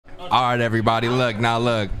All right, everybody, look, now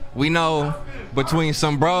look. We know between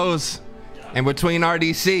some bros and between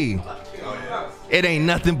RDC, it ain't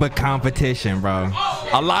nothing but competition, bro.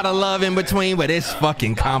 A lot of love in between, but it's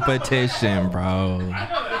fucking competition, bro.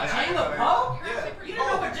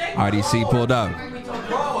 RDC pulled up.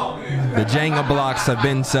 The Jenga blocks have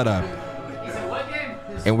been set up.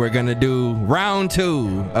 And we're gonna do round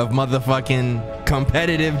 2 of motherfucking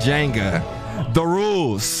competitive Jenga. The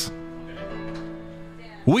rules.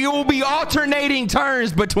 We will be alternating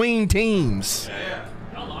turns between teams.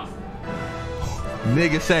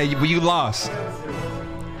 Nigga say you lost.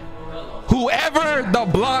 Whoever the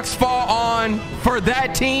blocks fall on for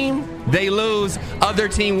that team, they lose. Other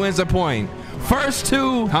team wins a point. First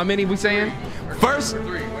to, how many we saying? First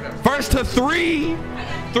to 3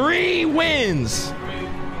 wins.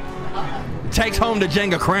 Takes home the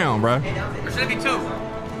Jenga crown, bro. Or should it be 2?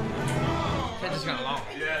 That's just kind of long.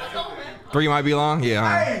 3 might be long?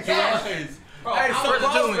 Yeah. Hey, so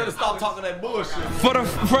better stop talking that bullshit. For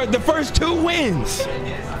the first 2 wins.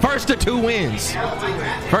 First to 2 wins.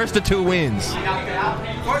 First to 2 wins. First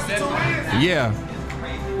to 2 wins? Yeah.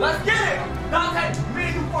 Let's get it. Dante, me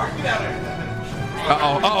and you first. Get out of here.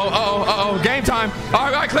 Uh-oh. Game time. All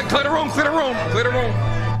right, clear the room. Clear the room.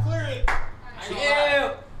 Clear it.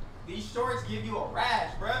 Yeah. These shorts give you a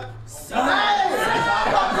rash, bro.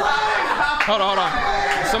 Hold on.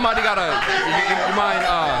 Somebody gotta. You mind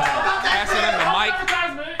passing them the mic?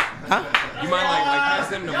 Huh? You mind like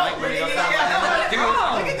passing them the mic when they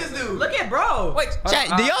outside? Look at this dude. Look at bro. Wait,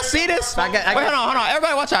 chat, do y'all see this? Wait, hold on.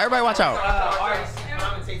 Everybody watch out.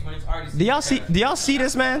 Do y'all see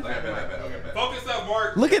this, man? Focus up,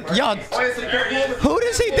 Mark. Look at y'all. Who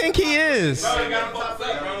does he think he is?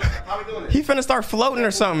 He finna start floating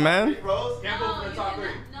or something, man. No top 3.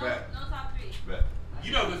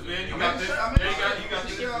 You know this, man. You got this. You got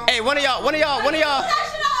this. Hey, one of y'all.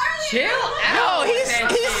 Chill Yo,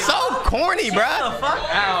 he's so corny, bro. out, bro.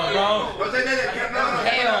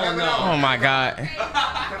 Hell no. Oh my god.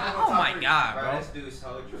 Oh my god, bro. This dude's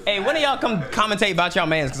so true. Hey, when do y'all come commentate about y'all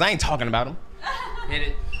mans? Cause I ain't talking about him. Hit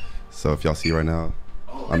it. So if y'all see right now,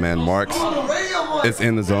 my man Marks is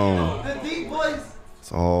in the zone.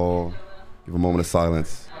 It's all. Give a moment of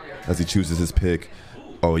silence as he chooses his pick.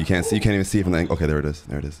 Oh, you can't see. You can't even see it from the angle. Okay, there it is.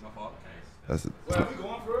 That's it.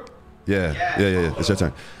 Yeah. It's your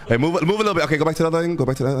turn. Hey, move a little bit. Okay, go back to that angle.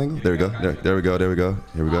 There we go. There we go. Here we go.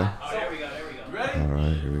 All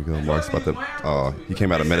right, here we go. Mark's about to. Oh, he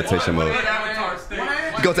came out of meditation mode.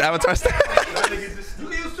 You go to Avatar stage.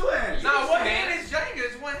 Nah, one hand is Jenga.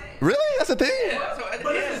 It's one hand. Really? That's a thing? Yeah,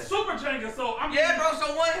 but this is super Jenga, so I'm. Yeah, bro.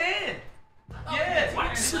 So one hand.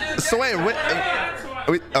 Yeah. So wait.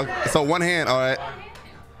 So one hand. All right.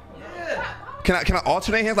 Can I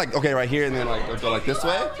alternate hands? Like, okay, right here, and then like go like this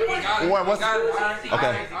way? Or what's?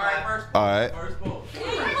 Okay. All right.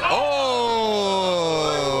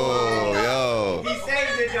 Oh, yo. He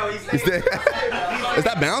saved it, yo. He saved it. Is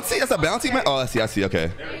that bouncy? That's a bouncy, man. Oh, I see.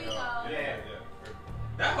 Okay.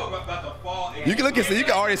 That hook about to fall. You can look at. You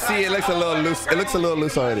can already see it looks a little loose. It looks a little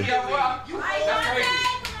loose already. Yo,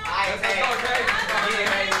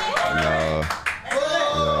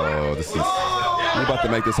 this is. You about to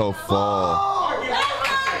make this whole fall.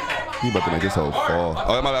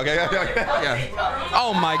 Oh, my bad. Okay. Yeah.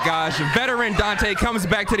 Oh my gosh. Veteran Dante comes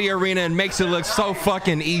back to the arena and makes it look so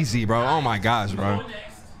fucking easy, bro. Oh my gosh, bro.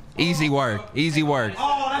 Easy work.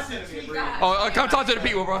 Oh, that's it. Oh, come talk to the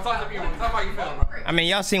people, bro. Talk to the people. Tell them how you feeling, bro. I mean,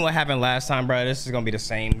 y'all seen what happened last time, bro. This is gonna be the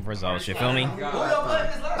same results. You feel me?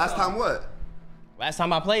 Last time what? Last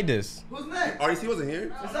time I played this. Who's next? RDC wasn't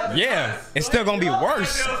here. Yeah, it's still gonna be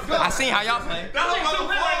worse. I seen how y'all play.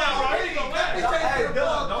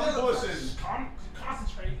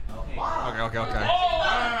 Okay.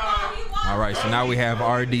 All right, so now we have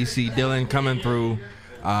RDC Dylan coming through,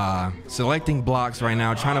 selecting blocks right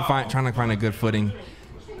now, trying to find a good footing.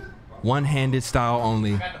 One-handed style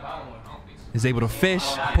only. Is able to fish,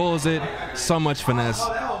 pulls it, so much finesse.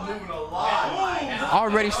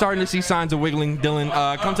 Already starting to see signs of wiggling. Dylan,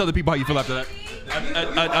 come tell the people how you feel after that.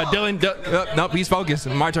 Dylan, nope, he's focused.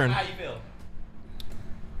 My turn.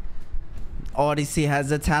 RDC has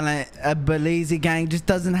the talent. Belize gang just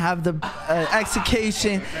doesn't have the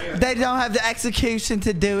execution. They don't have the execution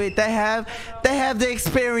to do it. They have the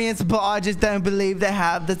experience, but I just don't believe they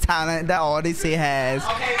have the talent that RDC has.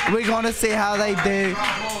 We're gonna see how they do.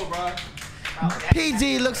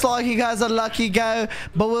 PG looks like he has a lucky go,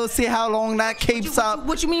 but we'll see how long that keeps up.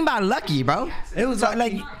 What you mean by lucky, bro? It was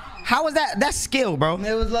like, how is that? That's skill, bro.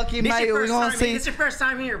 It was lucky, mate. We're gonna see. It's your first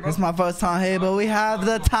time here, bro. It's my first time here, but we have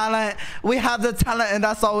the talent. And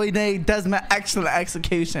that's all we need. Desmond, excellent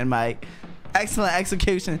execution, mate. Excellent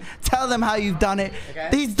execution. Tell them how you've done it. Okay.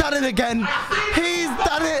 He's done it again. He's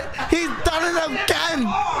done it. He's done it again.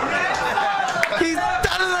 He's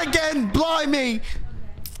done it again. Blimey.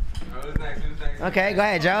 Okay, go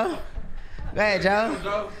ahead, Joe. Go ahead,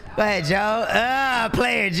 Joe. Go ahead, Joe.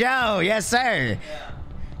 Player Joe. Yes, sir.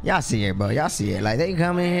 Y'all see it, bro. Y'all see it. Like, they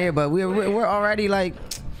come in here, but we're already like,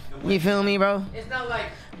 you feel me, bro? It's not like,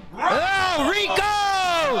 oh,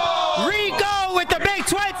 Rico! Rico with the big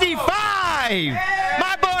 25!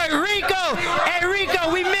 My boy Rico! Hey,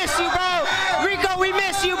 Rico, we miss you, bro! Rico, we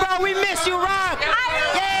miss you, bro! We miss you, Rock!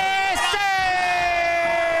 Yes, sir!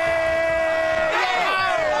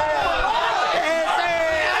 Yes, sir!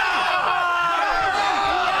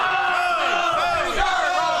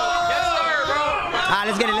 Ah,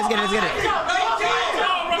 let's get it, let's get it, let's get it.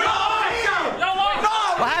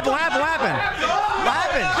 What happened? What happened? What happened? What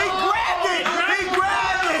happened? He grabbed it! He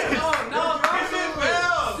grabbed it!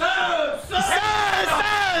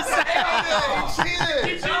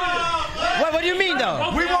 What do you mean,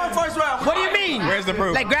 though? We won first round. What do you mean? Where's the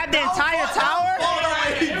proof? Like, grab the entire tower?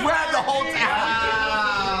 He grabbed the whole tower.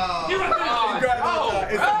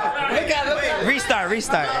 Restart,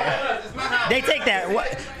 restart. They take that.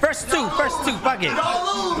 What? First two, fuck it.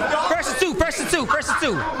 First two.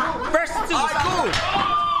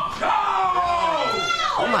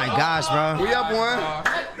 Oh my gosh, bro. We up one.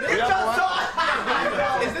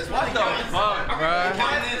 Is this what the fuck, bro?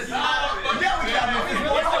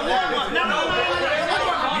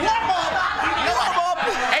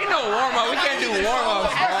 Ain't no warm up. We can't do warm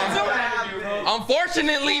ups, bro.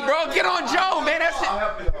 Unfortunately, bro, get on Joe, man. That's it.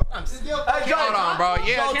 Hold on, bro.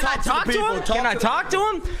 Yeah, can I talk to him? Can I talk to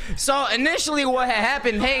him? So initially, what had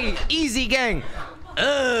happened? Hey, easy gang.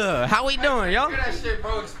 How we doing, yo? that shit,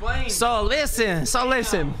 bro. Explain. So listen.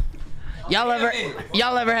 Y'all ever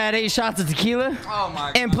had 8 shots of tequila? Oh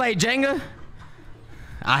my and played Jenga?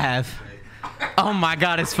 I have. Oh my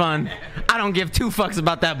God, it's fun. I don't give 2 fucks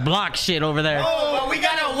about that block shit over there. Oh, but we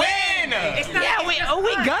gotta win. Yeah, we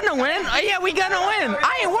gonna win. Yeah, we gonna win.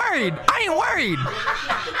 I ain't worried.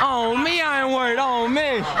 Oh me, I ain't worried. Oh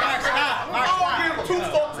me. I don't give 2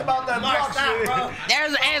 fucks about that block shit.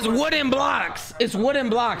 There's wooden blocks. It's wooden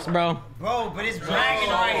blocks, bro. Bro, but it's bragging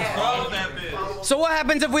right, bro. So what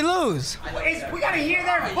happens if we lose? We gotta hear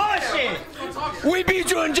their bullshit. We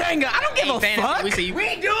beat you in Jenga. I don't give a fuck. We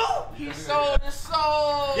do? You so.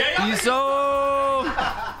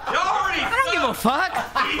 I don't give a fuck.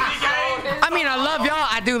 I mean, I love y'all.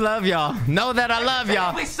 I do love y'all. Know that I love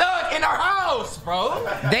y'all. We suck in our house, bro.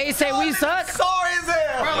 They say we suck. Sorry as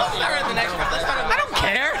hell. Bro, let's start at the next one. I don't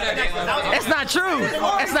care. It's not true.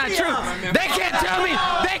 It's not true. They can't tell me.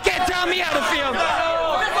 They can't tell me how to feel.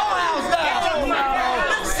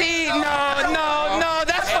 See, no,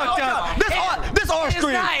 that's fucked up. This our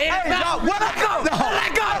screen.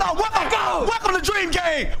 Welcome to Dream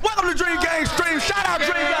Gang. Welcome to Dream Gang stream. Shout out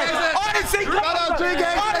Dream Gang. RDC. Shout out Dream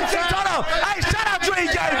Gang. RDC. Turn up. Hey, shout out Dream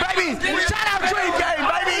Gang, baby. Shout out Dream Gang,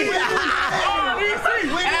 baby.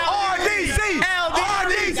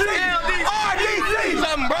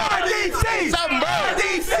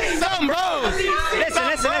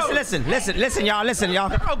 Listen, y'all.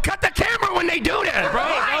 Bro, cut the camera when they do that, bro.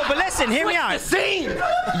 Hey, but listen, hear me out.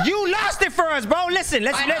 You lost it for us, bro. Listen,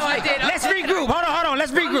 let's regroup. Hold on.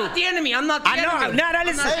 Let's regroup. I'm not the enemy. I'm not the enemy. I know. No,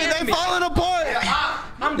 listen. Hey, they falling apart.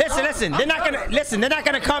 Listen. They're not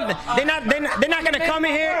gonna come. They're not gonna come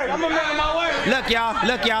in here. I'm gonna make my word. Look,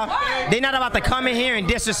 y'all. They're not about to come in here and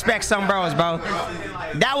disrespect some bros, bro.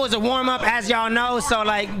 That was a warm up, as y'all know. So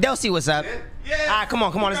like, they'll see what's up. Alright, come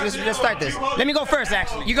on. Let's start this. Let me go first,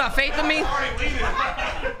 actually. You got faith in me?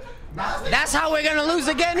 That's how we're gonna lose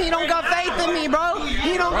again. He don't got faith in me, bro.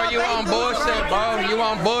 He don't got faith in me. You want bullshit, bro. You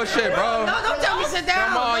want bullshit, bro. No, don't tell me sit down.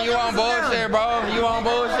 Come on, you want bullshit, bro. You want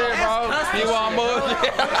bullshit, bro. You want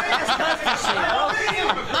bullshit. That's custom shit, bro.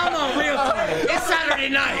 I'm on real time. It's Saturday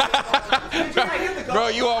night. Bro,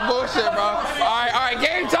 you want bullshit, bro. All right,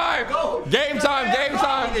 game time. Game time.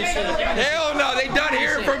 Hell no, they done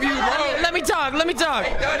hearing from you, bro. Let me talk. They done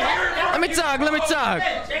hearing from Let me talk.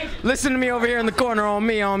 Listen to me over here in the corner on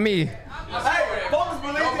me. Nobody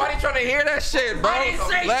trying to hear that shit, bro.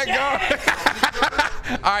 Let go.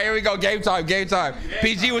 All right, here we go. Game time.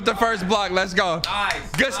 PG with the first block. Let's go.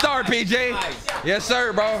 Nice. Good start, PG. Nice. Yes,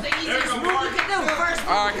 sir, bro. All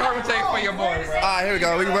right, commentate for your boy, bro. All right, here we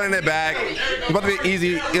go. We're running it back. It's about to be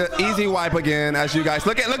easy wipe again, as you guys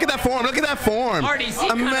look at that form.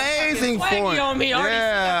 Amazing form.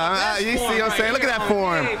 Yeah, you see what I'm saying? Look at that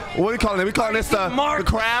form. What are we calling it? We calling this the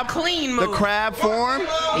crab. Clean The move. crab form.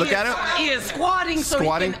 Look at it. He is squatting so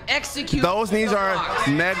he can execute. Those knees are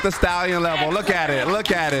Meg the Stallion level. Look at it.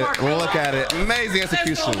 Look at it. Look at it. Amazing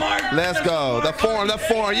execution. Let's go. The form. The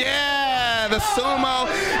form. Yeah. The sumo.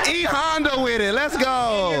 E Honda with it. Let's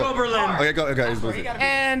go. Berlin. Okay, go. Okay.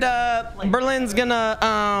 And Berlin's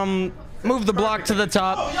gonna move the block to the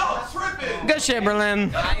top. Good shit,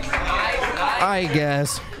 Berlin. I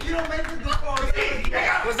guess.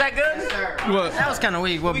 Was that good? What? That was kind of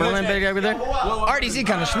weak. What, Berlin big over there? RDC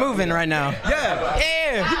kind of schmoving right now. Yeah.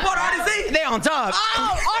 Yeah. You bought RDC? They on top.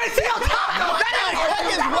 Oh, RDC on top. What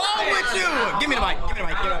is wrong with you? Give me the mic. Give me the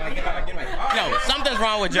mic. Give me the mic. Give me the mic. Give me the mic. Yo, something's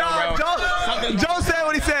wrong with Joe, bro. Joe said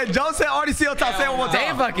what he said. Joe said RDC on top. Say it one more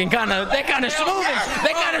time. They fucking kind of schmoving.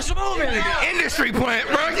 They kind of schmoving. Industry plant,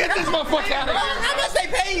 bro. Get this motherfucker out of here. How much they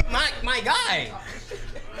pay you, my guy?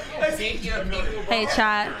 Hey,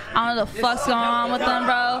 chat. I don't know the fuck's going on with them,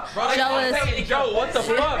 bro. Joe, what the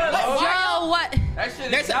fuck? Joe, what?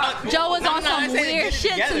 Joe was on some weird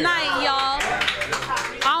shit tonight, y'all.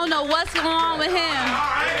 I don't know what's going on with him.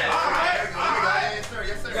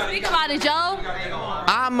 Speak about it, Joe.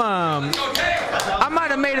 I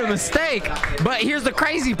might have made a mistake, but here's the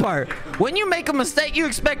crazy part. When you make a mistake, you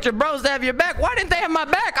expect your bros to have your back. Why didn't they have my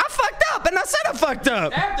back? I fucked up, and I said I fucked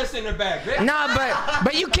up. Have this in the back, bitch. Nah,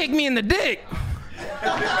 but you kicked me in the dick.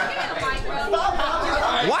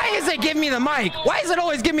 Why is it give me the mic? Why is it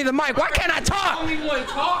always give me the mic? Why can't I talk?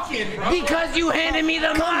 Because you handed me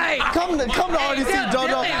the mic. Come to RDC,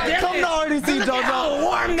 Jojo. Come to RDC,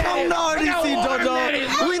 Jojo. Come to RDC,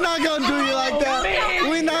 Jojo. We not gonna do you like that.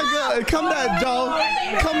 We not gonna. Come to Joe.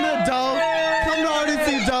 Come to Joe. Come to RDC,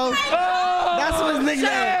 Joe. That's his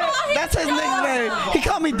nickname. That's his nickname. He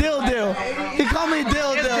called me Dill Dill. He called me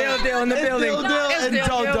Dill Dill. Dill Dill in the building. Dill Dill and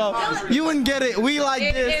Jojo. You wouldn't get it. We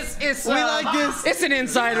like this. We like this. It's an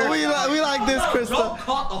insider. We like this, Krista.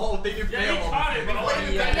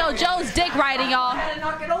 Yo, Joe's dick riding, y'all.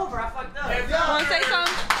 Knock it over. I fucked up. Want to say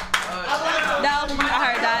something? No, I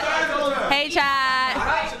heard that. Hey, chat.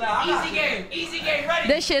 Easy game. Easy game. Ready?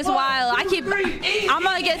 This shit's wild. I'm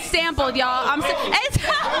gonna get sampled, y'all. Hey,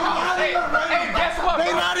 guess what?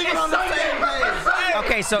 They not even on the same page.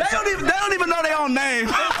 Okay, so They don't even know their own name.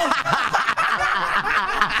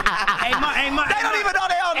 hey, Mark, They don't even know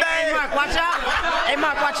their own hey, name. Mark, watch out. Hey,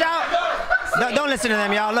 Mark, watch out. Don't listen to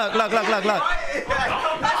them, y'all. Look.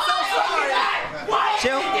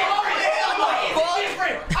 Chill.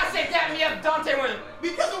 I said dap me up, Dante with him.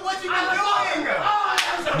 Because of what you've been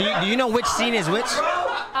doing. Do you know which scene is which? Okay,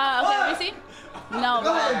 let me see. No,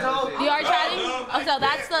 but you are chatting? Oh, so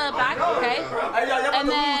that's the back, okay. And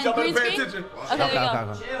then green screen? Okay, there you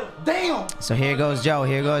go. Damn. So here goes Joe,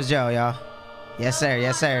 y'all. Yes, sir.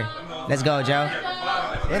 Let's go, Joe.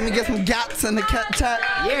 Let me get some gats in the chat.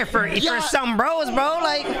 Yeah, for some bros, bro.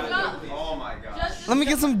 Like, Let me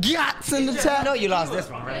get some gats in the I chat. know you lost this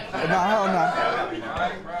one, bro. Nah, hell no.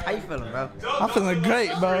 How you feeling, bro? I'm feeling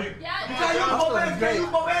great, bro. Yeah. I'm feeling great.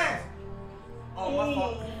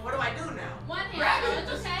 What do I do now? One hand.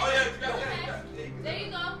 It's okay. There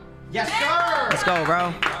you go. Yes, sir. Let's go,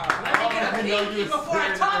 bro. Before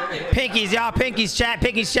I top it. Pinkies, y'all. Pinkies chat.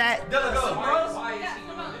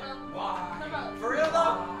 For real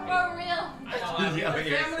though? For real.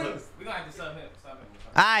 We're gonna have to sub him.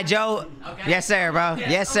 All right, Joe. Okay. Yes, sir, bro.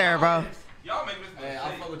 Yes, sir, bro. Y'all make this. Hey,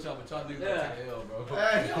 I'll fuck with y'all, but y'all do take the L, bro.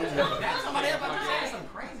 That's somebody else about to say some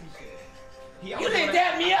crazy shit. You didn't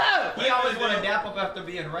dap me up. He always want to dap up after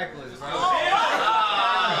being reckless, bro.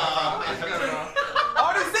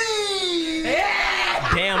 RDC!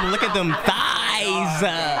 Yeah. Damn, look at them thighs.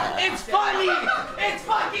 It's funny. It's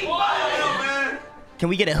fucking funny. Can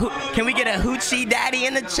we get a hoochie daddy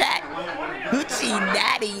in the chat? Hoochie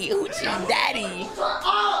daddy.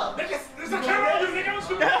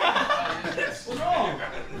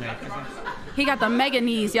 He got the mega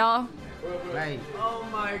knees, y'all. Right.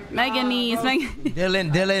 Mega knees.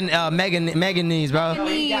 Dylan, Megan knees, bro.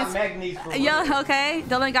 Knees. Yeah, okay.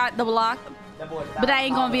 Dylan got the block. But that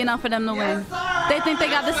ain't gonna be enough for them to win. They think they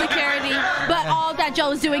got the security, but all that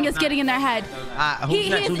Joe's doing is getting in their head.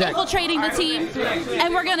 He is infiltrating the team,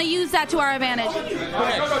 and we're gonna use that to our advantage.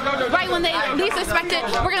 Right when they least expect it,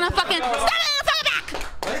 we're gonna fucking stand in the fucking back.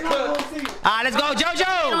 Let's go, I don't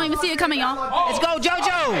JoJo. even see it coming, y'all. Let's go,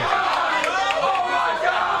 JoJo.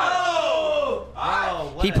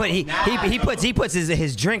 He puts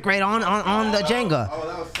his drink right on the Jenga. Oh,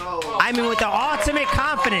 that was so. I mean, with the ultimate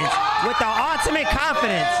confidence. Back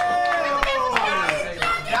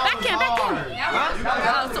cam. I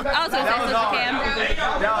was gonna say sister cam.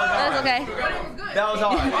 That's okay. That was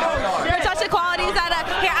hard. For touch the qualities out of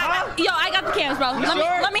here. I got the cams, bro.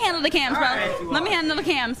 Let me handle the cams, bro. Let me handle the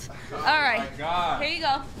cams. All right. Here you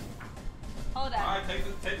go. Hold on. All right, take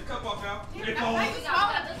the cup off now.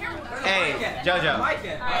 Hey, JoJo.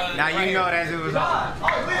 Now you know that it was on.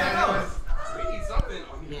 We need something.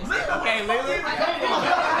 Okay, Lily.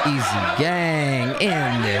 Easy gang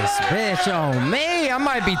in this bitch on me. I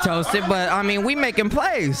might be toasted, but I mean, we making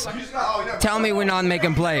plays. Tell me we're not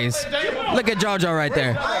making plays. Look at JoJo right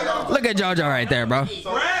there. Look at JoJo right there, bro.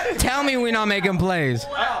 Tell me we're not making plays.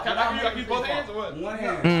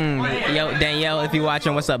 Yo, Danielle, if you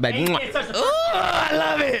watching, what's up, baby? Ooh, I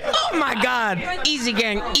love it. Oh my God. Easy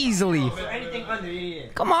gang, easily.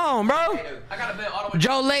 Come on, bro.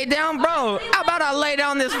 Joe laid down, bro. How about I lay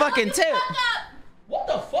down this fucking tip? What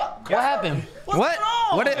the fuck? What happened? What?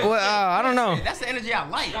 I don't know. That's the energy I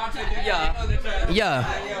like. Yeah.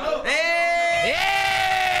 Hey!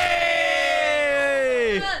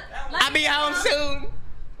 I'll be home soon.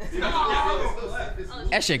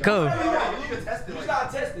 That shit cool.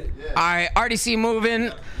 Alright, RDC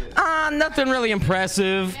moving. Nothing really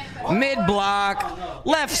impressive. Mid block,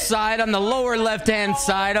 left side on the lower left hand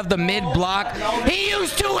side of the mid block. He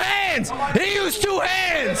used two hands. He used two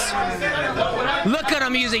hands. Look at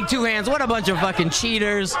him using two hands. What a bunch of fucking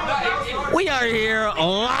cheaters. We are here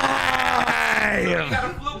live.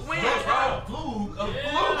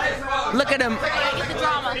 Look at him.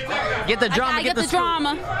 Get the drama. Get the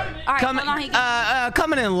drama. All right,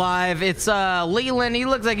 Coming in live, it's Leland. He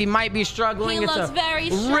looks like he might be struggling. He It's looks a very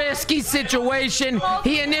risky situation.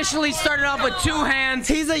 He initially started off with two hands.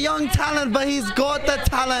 He's a young talent, but he's got the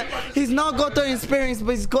talent. He's not got the experience,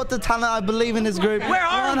 but he's got the talent. I believe in his group. Where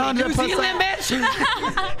are we? New Zealand, bitch?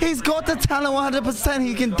 He's got the talent 100%.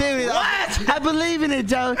 He can do it. What? I believe in it,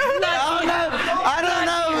 Joe. I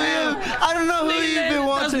don't know who you've been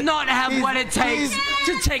watching. Does not have what it takes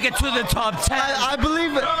to take it to the top 10. I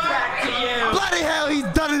believe it. Back to you. Bloody hell, he's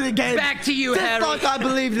done it again. Back to you, Just Harry. like I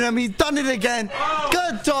believed in him, he's done it again.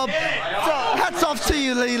 Good job. Hats off to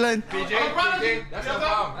you, Leland. He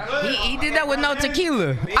did that with no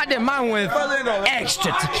tequila. I did mine with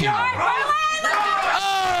extra tequila.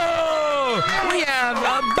 Oh, we have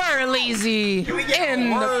Burleezy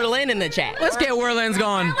in Whirlin in the chat. Let's get Whirlins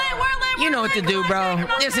going. You know what to do, bro.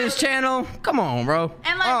 This is channel. Come on, bro.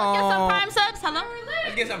 And like, get some prime subs. Hello.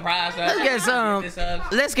 Let's get some prize subs.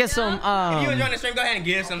 Let's get some. If you enjoying the stream, go ahead and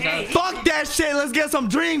give some subs. Fuck that shit. Let's get some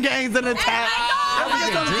dream games in the chat. Let's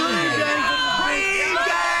get some dream games.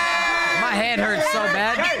 My head hurts so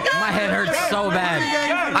bad. My head hurts so bad.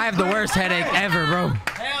 I have the worst headache ever, bro.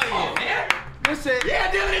 Hell yeah. Good shit.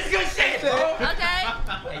 Yeah, dude, this good shit. Okay.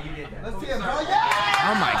 Let's see it, bro. Yeah.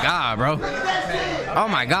 Oh my god, bro. Oh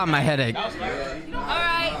my god, my headache. All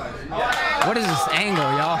right. What is this angle,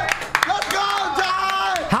 y'all? Let's go,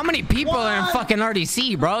 John. How many people are in fucking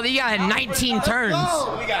RDC, bro? You got 19 turns.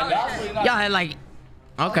 Y'all had like.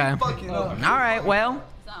 Okay. All right. Well,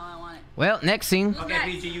 next scene. Okay,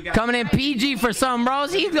 PG, you got Coming in PG for some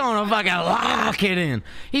bros. He's gonna fucking lock it in.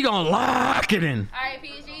 He gonna lock it in. All right,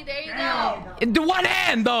 PG. There you go. The one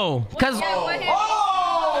hand though, cause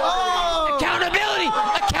accountability.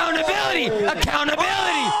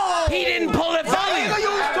 He didn't pull it from me.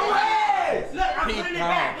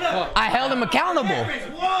 I held him accountable.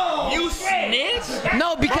 You snitch?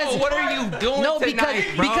 No, because what are you doing? No,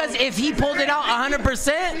 tonight, because if he pulled it out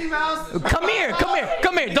 100%, come here.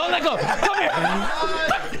 Don't let go.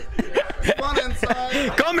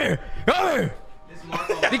 Come here.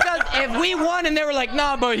 Because if we won and they were like,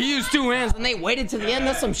 nah, but he used two hands, and they waited to the end,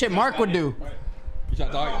 that's some shit Mark would do.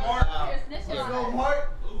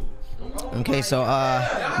 Okay, so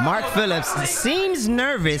Mark Phillips seems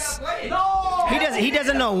nervous. He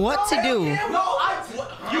doesn't know what to do.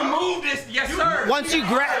 You move this, yes sir. Once you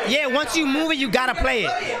once you move it, you gotta play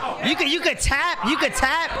it. You could tap.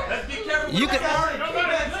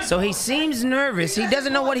 So he seems nervous. He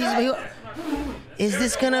doesn't know what is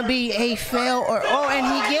this gonna be a fail or and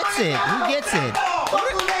he gets it.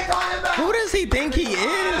 Who does he think he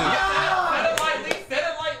is?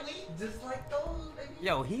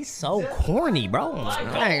 Yo, he's so corny, bro.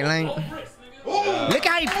 Right, like, look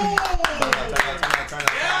how he.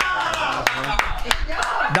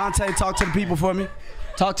 Dante, talk to the people for me.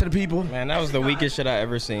 Talk to the people. Man, that was the weakest shit I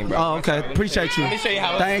ever seen, bro. Oh, okay. Appreciate you. Let me show you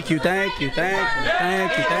how. Thank you.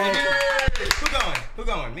 Who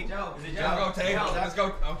going? Me. Let's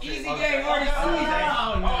go. Easy game,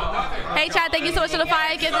 Hey, chat. Thank you so much for the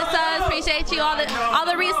fire. Give the subs. Appreciate you. All the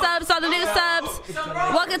resubs, all the new subs.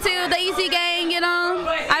 Welcome to the Easy Gang. You know,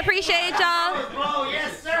 I appreciate y'all.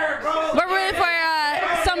 Yes sir, bro. We're rooting for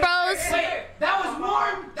some bros. That was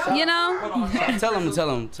warm. You know. Tell him.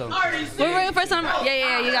 We're rooting for some.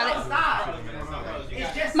 Yeah. You got it.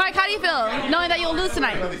 Mark, how do you feel knowing that you'll lose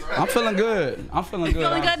tonight? I'm feeling good. I'm feeling good.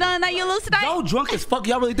 Feeling good knowing that you lose tonight? Y'all drunk as fuck.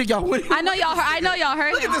 Y'all really think y'all winning? I know y'all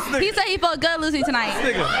heard. Look at this nigga. He said he felt good losing tonight.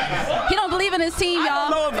 He don't believe in his team,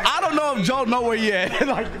 y'all. I don't know if Joe know where he at.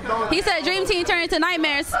 He said Dream Team turned into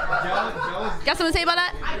nightmares. Got something to say about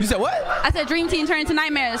that? You said what? I said Dream Team turned into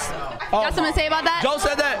nightmares. Got something to say about that? Joe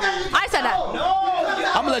said that? I said that.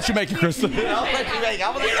 I'm gonna let you make it, Krista.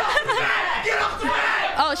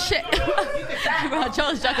 Oh shit. Bro,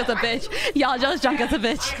 Joe's drunk as a bitch. Y'all, Joe's drunk as a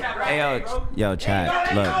bitch. Hey, yo,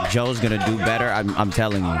 Chad. Look, Joe's gonna do better. I'm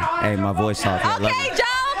telling you. Hey, my voice off. Okay, Joe.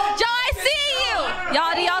 Joe, I see you.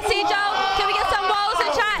 Y'all, do y'all see Joe? Can we get some woes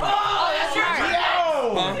in chat? Oh, that's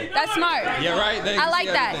smart. That's smart. Yeah, right. I like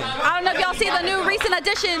that. I don't know if y'all see the new recent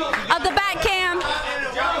addition of the back cam.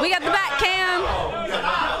 We got the back cam.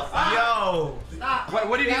 Yo.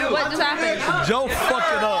 What did he do? What just happened? Joe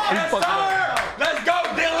fucked it up. He fucked it up. Let's go,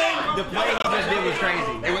 Dylan. The play he just did was crazy.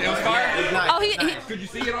 It was fire. Oh, he Could you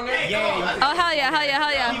see it on there? Yeah. oh, hell yeah, hell yeah, hell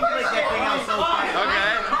He yeah. flicked that thing out so fast.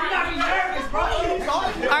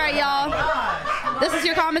 Okay. All right, y'all. This is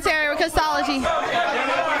your commentary with Christology. All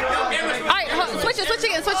right, switch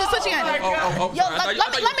again. Oh, Yo,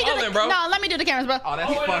 let me do the bro. no, let me do the cameras, bro. Oh,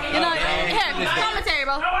 that's fucking. You know, here, commentary,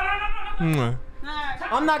 bro.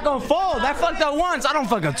 I'm not gonna fold. I fucked up once. I don't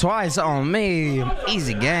fuck up twice on me.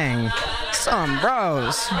 Easy gang. Some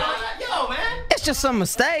bros. It's just some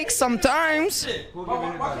mistakes sometimes.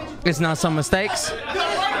 It's not some mistakes.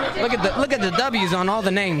 Look at the W's on all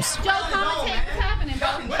the names. Joe, commentate. What's happening, bro?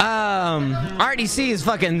 RDC is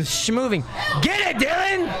fucking moving. Get it,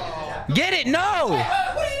 Dylan. Get it. No. What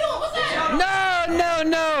are you doing? What's that?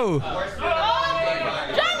 No.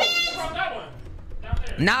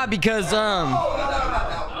 Nah, because oh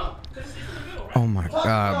my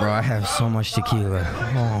god, bro, I have so much tequila.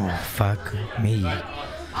 Oh fuck me.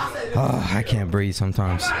 Oh, I can't breathe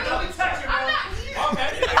sometimes.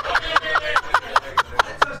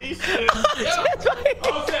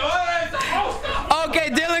 Okay,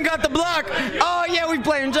 Dylan got the block. Oh yeah, we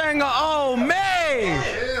playing Jenga. Oh man.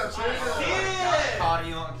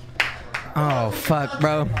 Oh fuck,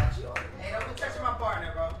 bro.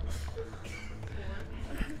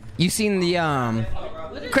 You seen the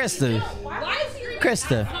Krista?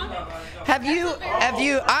 Have you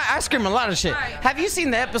I scream a lot of shit. Have you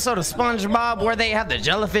seen the episode of SpongeBob where they have the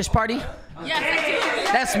jellyfish party? Yes, I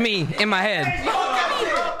do. That's me in my head.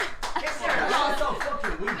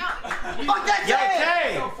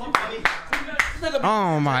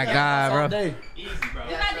 Oh my god, bro. You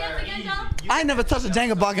got dance again, Joe? I ain't never touched a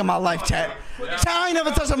Jenga block in my life, chat. I ain't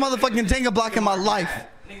never touched a motherfucking Jenga block in my life.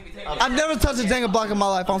 I've never touched a Jenga block in my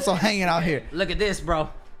life. I'm still hanging out here. Look at this, bro.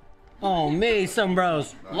 Oh me, some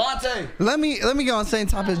bros. Latte. Let me go on the same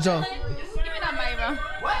top as Joe. Give me that mic, bro.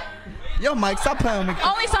 Yo, Mike, stop playing with me.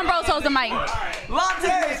 Only some bros holds the mic.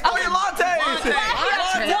 Lattes. Throw your lattes.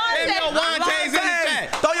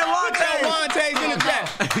 Throw your lattes in the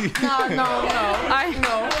chat. No.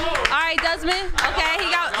 All right, Desmond. Okay,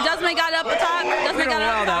 Desmond got up the top. We don't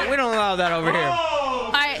allow that. We don't allow that over here.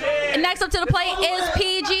 All right, next up to the plate is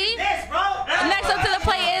PG.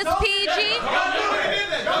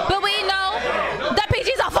 But we know that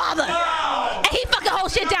PG's our father, and he fucking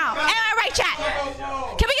holds shit down. Am I right, chat?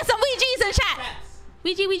 Can we get some Ouija's in chat?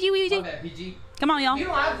 Ouija. Come on, y'all. You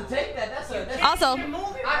don't have to take that. That's Also,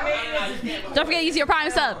 don't forget to use your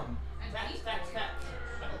Prime sub.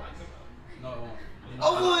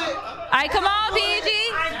 All right, come on,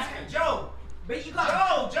 PG. Joe.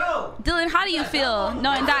 Dylan, how do you feel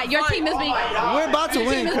knowing that your team is being? We're about to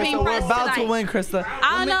win, Krista. We're about to win, Krista.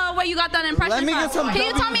 I don't know where you got that impression Let me get from. some Can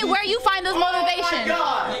you tell me where you find this motivation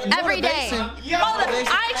every day?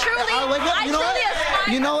 I truly aspire to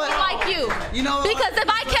be like you. You know what? Because if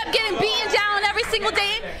I kept getting beaten down every single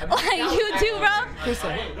day like you do, bro,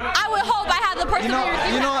 I would hope I had the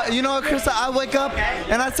perseverance. You know what, Krista? I wake up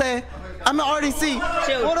and I say, I'm an RDC.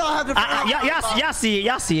 What do I have to? Y'all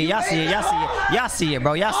see it,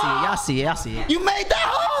 bro. Y'all see it. You made that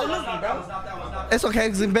hoe. It's okay,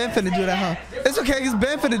 cause Ben finna do that hoe. It's okay, cause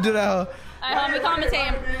Ben finna do that hoe. All right, let me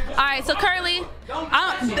commentate. All right, so currently,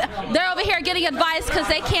 they're over here getting advice because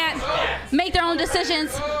they can't make their own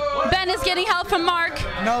decisions. Ben is getting help from Mark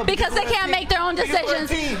because they can't make their own decisions.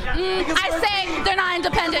 I say they're not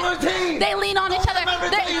independent. They lean on each other.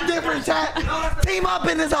 Different chat. Team up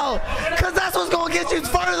in this hole, cause that's what's gonna get you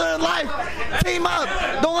further in life. Team up.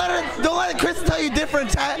 Don't let Chris tell you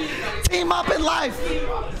different, chat. Team up in life.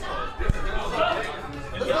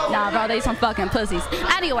 Nah, bro, they some fucking pussies.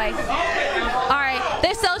 Anyway, all right,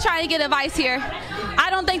 they're still trying to get advice here. I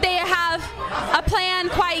don't don't think they have a plan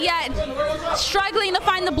quite yet. Struggling to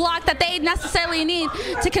find the block that they necessarily need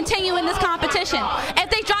to continue in this competition.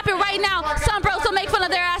 If they drop it right now, some bros will make fun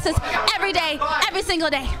of their asses every day, every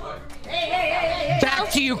single day.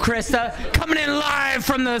 Back to you, Krista. Coming in live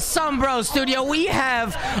from the Sombro studio, we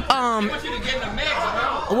have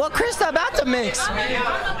well, Krista about to mix.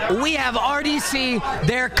 We have RDC.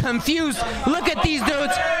 They're confused. Look at these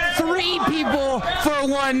dudes. 3 people for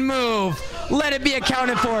 1 move. Let it be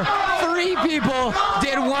accounted for. 3 people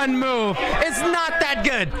did 1 move. It's not that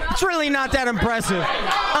good. It's really not that impressive.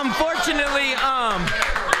 Unfortunately,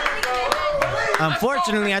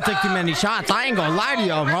 I took too many shots. I ain't gonna lie to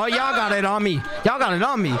y'all, bro. Y'all got it on me. Y'all got it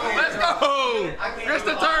on me. Let's go.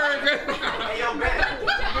 Krista turn.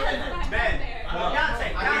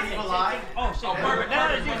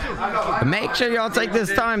 Make sure y'all take this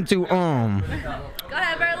time to Go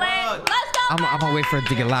ahead, Berlin. Let's go. I'm gonna wait for it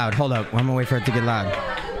to get loud. Hold up. I'm gonna wait for it to get loud.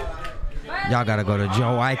 Y'all gotta go to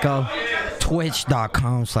Joe Ico.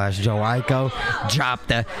 Twitch.com/Joe Ico. Drop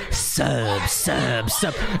the sub.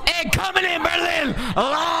 And coming in Berlin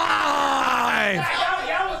live.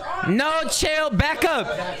 No chill. Back up.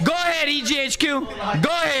 Go ahead, EGHQ. Go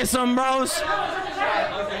ahead, some bros.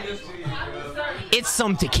 It's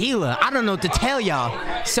some tequila. I don't know what to tell y'all.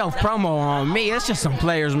 Self-promo on me. It's just some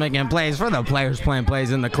players making plays for the players playing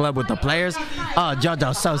plays in the club with the players.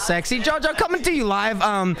 JoJo's so sexy. JoJo coming to you live.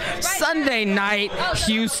 Sunday night,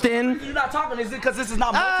 Houston. You're not talking. Is it because this is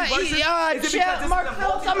not multiverses? Chill, Mark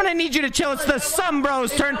Phillips, I'm gonna need you to chill. It's the Some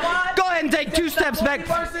Bros turn. Go ahead and take 2 steps back.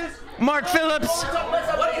 Mark Phillips.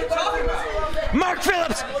 Mark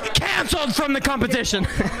Phillips canceled from the competition.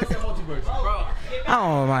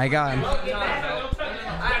 Oh my God. I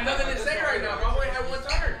have nothing to say right now, bro. I only have 1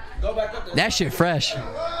 turn. Go back up there. That shit fresh. No,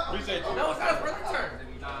 it's not his brother's turn.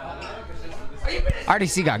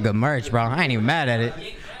 RDC got good merch, bro. I ain't even mad at it.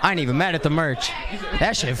 I ain't even mad at the merch.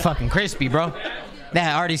 That shit fucking crispy, bro.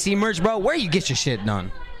 That RDC merch, bro. Where you get your shit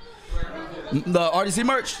done? The RDC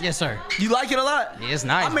merch? Yes, sir. You like it a lot? Yeah, it's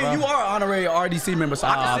nice, I mean, bro. you are an honorary RDC member, so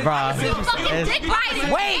bro.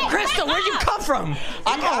 Wait, Krista, where'd you come from?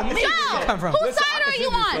 Whose side are you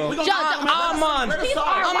on? I'm on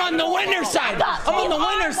the winner's side. I'm on the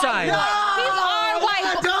winner's side. These are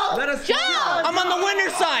white. Joe. I'm on the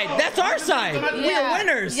winner's side. That's our side. We are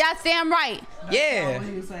winners. That's damn right. Yeah.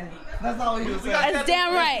 That's not what he was saying. That's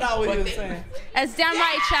damn right. That's not what he was saying. That's damn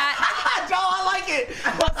right, chat. Joe, I like it.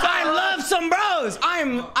 I love some bros.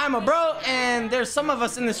 I'm a bro, and there's some of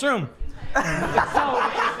us in this room.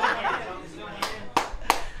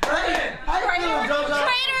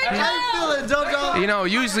 You know,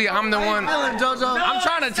 usually I'm the one. I'm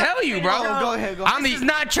trying to tell you, bro. Go ahead. This is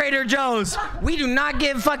not Trader Joe's. We do not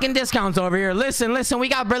give fucking discounts over here. Listen. We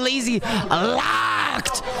got Berlizzi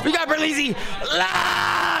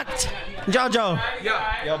locked. Jojo.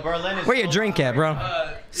 Yo, Berlin is. Where your drink at, bro?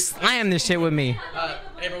 Slam this shit with me.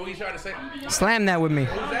 Hey, bro, what you trying to say? Slam that with me.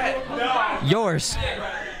 Yours.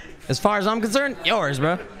 As far as I'm concerned, yours,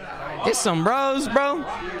 bro. It's some bros, bro.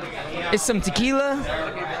 It's some tequila.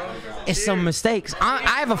 It's some mistakes.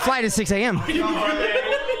 I have a flight at 6 a.m.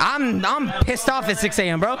 I'm pissed off at 6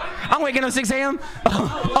 a.m., bro. I'm waking up 6 a.m.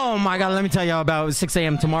 Oh my God, let me tell y'all about 6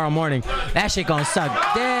 a.m. tomorrow morning. That shit gonna suck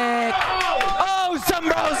dick. Oh, some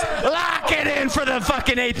bros, lock it in for the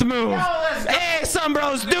fucking 8th move. Hey, some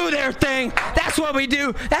bros, do their thing. That's what we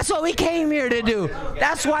do. That's what we came here to do.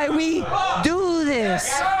 That's why we do this.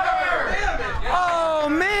 Oh,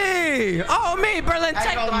 me, Berlin,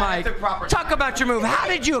 take the mic. Talk about your move. How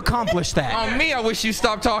did you accomplish that? On me, I wish you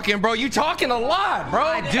stopped talking, bro. You talking a lot, bro.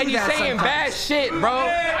 I do and you that saying sometimes. bad shit, bro.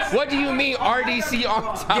 What do you mean RDC on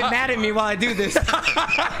top? Get mad at me while I do this. You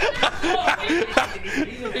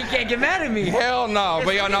can't get mad at me. Hell no,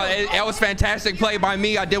 but y'all know it was fantastic play by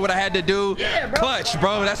me. I did what I had to do. Yeah, bro. Clutch,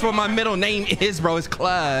 bro. That's what my middle name is, bro. It's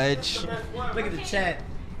Clutch. Look at the chat.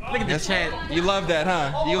 Look at the chat. You love that,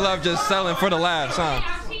 huh? You love just selling for the laughs, huh?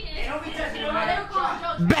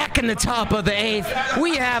 Back in the top of the 8th,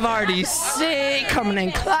 we have RDC coming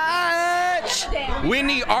in clutch. We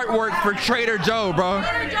need artwork for Trader Joe, bro.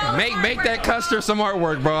 Make that Custer some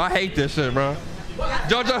artwork, bro. I hate this shit, bro.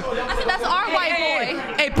 JoJo. I said that's our white boy.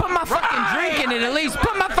 Hey, put my fucking drink in it at least.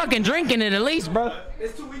 Put my fucking drink in it at least, bro.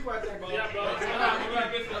 It's too weak right there, bro.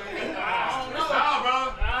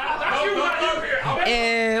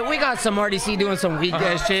 We got some RDC doing some weak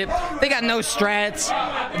ass shit. They got no strats.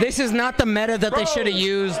 This is not the meta that they should have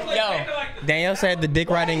used. Yo, Danielle said the dick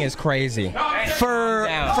riding is crazy. For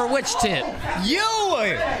which tip? You!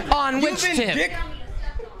 On which tip?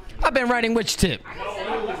 I've been writing which tip?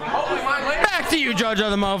 Back to you, JoJo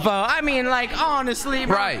the mofo. I mean, like, honestly,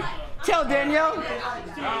 bro. Right. tell Danielle.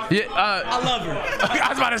 Yeah, I love her. I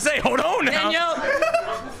was about to say, hold on now. Danielle.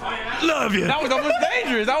 Love you. That was almost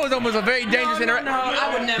dangerous. That was almost a very dangerous interaction. No,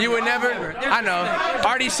 I would never. You would never? I know.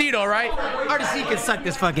 RDC though, right? RDC can suck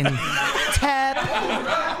this fucking tap.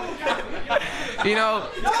 You know.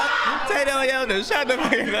 Say that, yo, no, shut the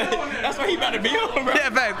fuck up. That's what he about to be on, bro. Yeah,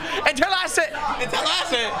 babe. Until I said.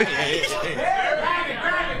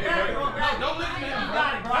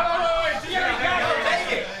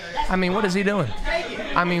 I mean, what is he doing?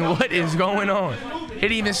 I mean, what is going on? He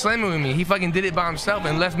didn't even slam with me. He fucking did it by himself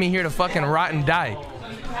and left me here to fucking rot and die.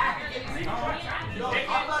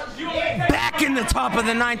 Back in the top of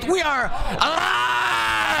the ninth, we are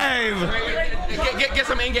alive. Get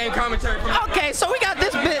some in-game commentary from Okay, so we got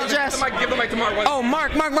this bitch. Give the mic to Mark. Oh,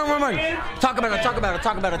 Mark. Talk about it.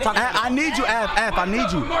 I need you, F. I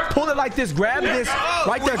need you. Pull it like this. Grab this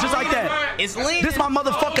right there, just like that. It's lean. This my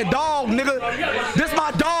motherfucking dog, nigga. This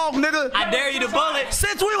my dog, nigga. I dare you to pull it.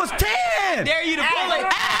 Since we was 10. Dare you to pull it.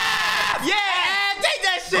 Yeah, take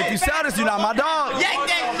that shit. If you sell this, you're not my dog. Yank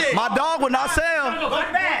that shit. My dog would not sell.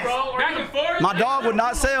 My dog would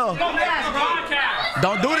not sell.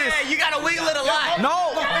 Don't do this. Yeah, you gotta wiggle it a lot.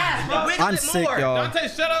 No. Wiggle I'm it sick, more. y'all. Dante,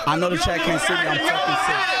 shut up. I know the chat can't see me. I'm fucking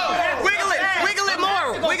sick. Wiggle it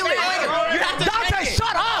more. Wiggle it. You have to Dante, make it.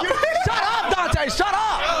 shut up. Shut up, Dante. Shut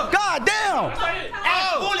up. God damn.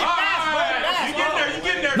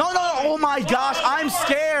 No. Oh my gosh. I'm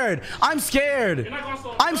scared.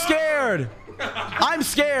 I'm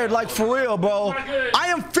scared, like for real, bro. I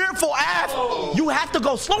am fearful, Af. You have to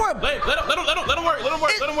go slower. Let him work.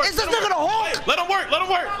 Is this nigga the Hulk? Let him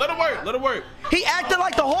work. He acted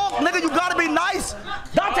like the Hulk, nigga. You gotta be nice.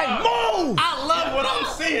 Dante, move. I love what I'm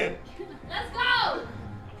seeing. Let's go.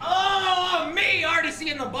 Oh, me already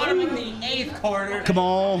seeing the bottom of the 8th quarter. Come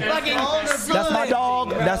on.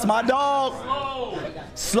 That's my dog.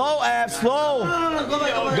 Slow, Af, slow.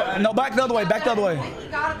 No, back the other way.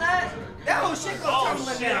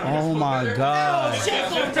 Oh my God.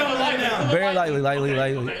 Very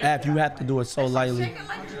lightly. Af, you have to do it so lightly.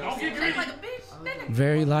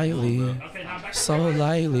 Very lightly. So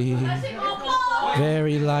lightly.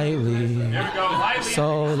 Very lightly.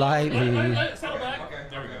 So lightly.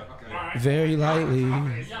 Very lightly.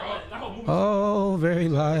 Oh, very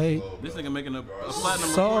light. This nigga making a platinum.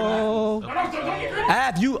 So,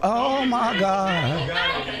 Af, you, oh my God.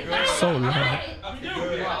 So light.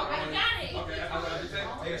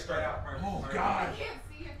 Oh God.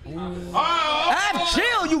 Af,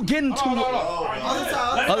 chill, you getting too.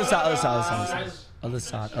 Other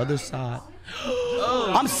side.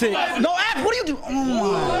 I'm sick. No, Af, what are you doing? Oh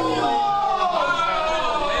my.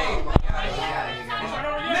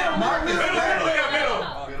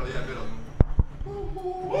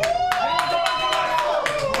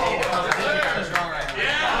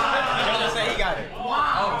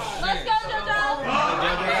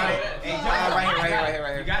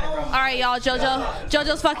 All right, y'all,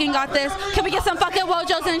 JoJo's fucking got this. Can we get some fucking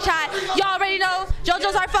Wojos in chat? Y'all already know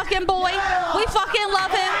JoJo's our fucking boy. We fucking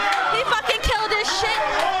love him. He fucking killed this shit.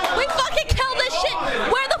 We fucking killed this shit.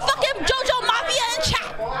 We're the fucking JoJo Mafia in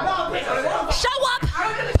chat. Show up,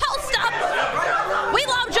 post up. We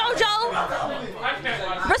love JoJo.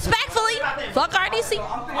 Respectfully, fuck RDC.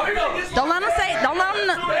 Don't let him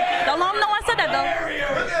know I said that though.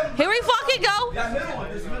 Here we fucking go.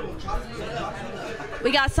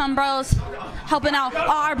 We got some bros helping out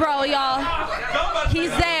our bro, y'all. He's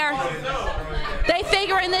there. They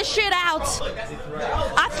figuring this shit out.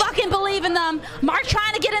 I fucking believe in them. Mark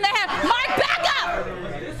trying to get in their head. Mark, back up!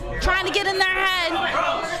 Trying to get in their head.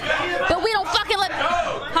 But we don't fucking let...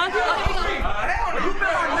 Huh?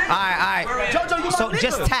 All right. So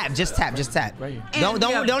just tap. Don't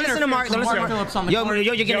listen to Mark. Yo,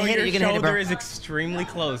 you're gonna hit it, bro. Shoulder is extremely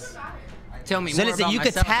close. Tell me more about you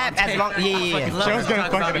could tap as long. Yeah.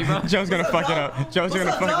 Joe's gonna fuck it up. Joe's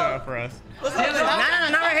gonna fuck it up for us. No,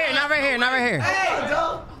 not right here. Hey,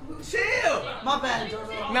 Joe, chill. My bad, Joe.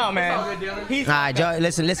 No, man. All right, Joe.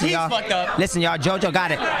 Listen, y'all. fucked up. Listen, y'all. JoJo got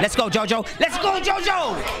it. Let's go, JoJo.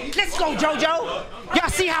 Y'all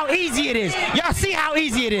see how easy it is. Y'all see how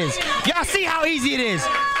easy it is.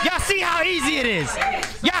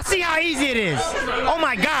 Oh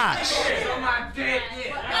my gosh.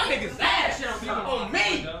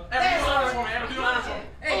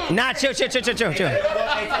 Nah, chill.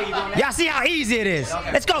 Y'all see how easy it is.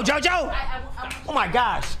 Let's go, JoJo. Oh my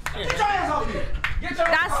gosh.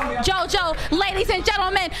 That's JoJo, ladies and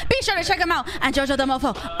gentlemen. Be sure to check him out on JoJo the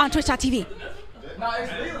Mofo on Twitch.tv.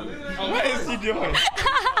 What is he doing?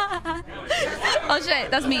 Oh shit,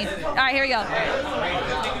 that's me. All right, here we go.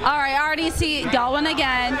 All right, RDC going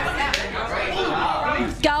again.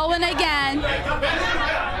 Going again.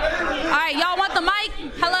 All right, y'all want the mic?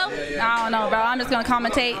 Hello? I don't know, bro. I'm just gonna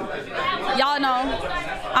commentate. Y'all know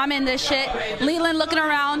I'm in this shit. Leland looking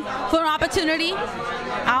around for an opportunity.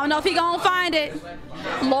 I don't know if he gonna find it.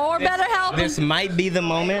 Lord better help him. This might be the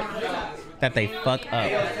moment that they fuck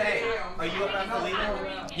up.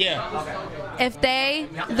 Yeah. If they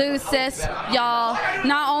lose this, y'all,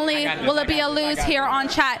 not only will it be a lose here on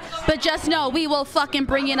chat, but just know we will fucking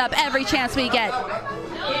bring it up every chance we get.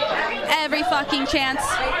 Every fucking chance.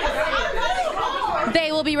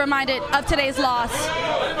 They will be reminded of today's loss.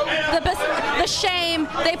 The shame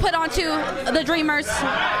they put onto the Dreamers.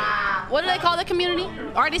 What do they call the community?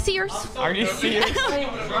 RDCers?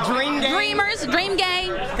 RDCers? Dreamers, Dream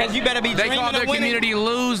Gang. Because you better be They call their community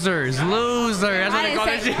losers. Loser. That's what they call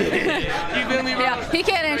this shit. You feel me, bro? Yeah, he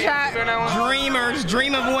can't in chat. Dreamers,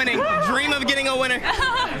 dream of winning. Dream of getting a winner.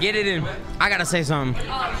 Get it in. I gotta say something.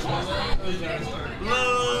 I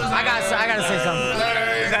gotta say something.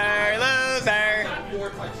 Loser.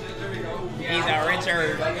 He's a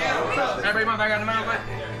Richard. Every month I got a mouth.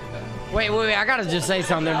 Wait. I gotta just say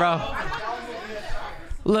something, bro.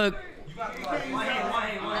 Look. Okay.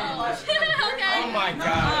 Oh my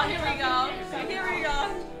God. Here we go.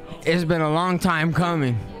 It's been a long time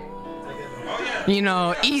coming. You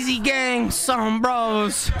know, Easy Gang, some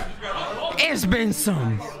bros. It's been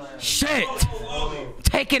some shit.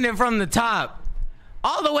 Taking it from the top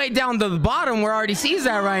all the way down to the bottom where RDC's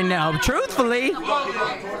at right now. Truthfully.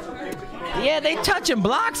 Yeah, they touching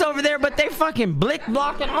blocks over there, but they fucking blick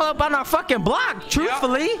blocking all up on our fucking block,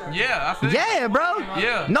 truthfully. Yeah, I feel Yeah, bro.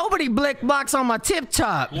 Yeah. Nobody blick blocks on my tip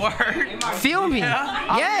top. Word. Feel me?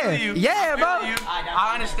 I feel you. Yeah, bro.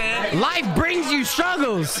 I understand. Life brings you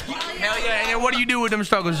struggles. Hell yeah. And then what do you do with them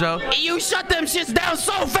struggles, Joe? You shut them shits down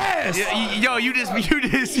so fast. Yo, you just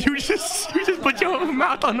put your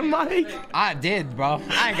mouth on the mic. I did, bro.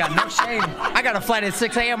 I ain't got no shame. I got a flight at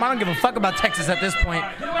 6 a.m. I don't give a fuck about Texas at this point.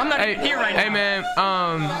 I'm not even here right now. Hey man,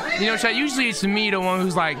 you know, Chad, usually it's me the one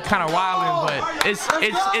who's like kind of wilding, but it's cool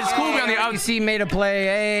to be on the outside. RDC made a play.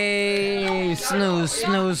 Hey, snooze.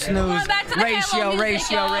 Ratio.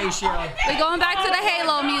 We're going back to the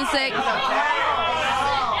Halo music.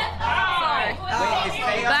 Sorry.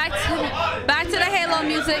 Back to the Halo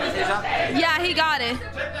music. Yeah, he got it.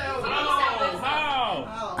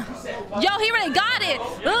 Yo, he really got it.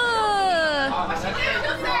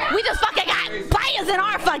 We just fucking got players in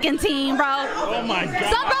our fucking team, bro. Oh my God.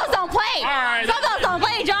 Some bros don't play. Right. Some bros don't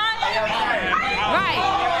play, John. Right.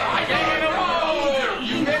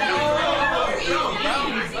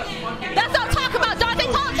 That's what I'm talking about, John.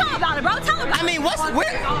 Talk about it, bro. Tell him about it. I mean,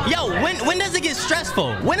 when does it get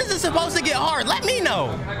stressful? When is it supposed to get hard? Let me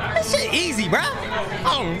know. This shit easy, bro.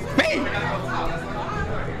 Oh, man.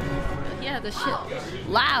 Yeah, the shit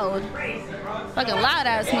loud. Fucking loud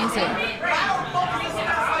ass music.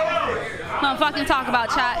 Don't fucking talk about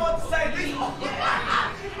chat.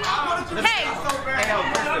 Hey!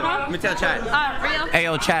 Let me tell chat. Real? Hey,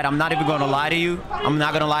 yo, chat, I'm not even going to lie to you. I'm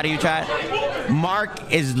not going to lie to you, chat. Mark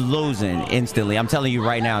is losing instantly. I'm telling you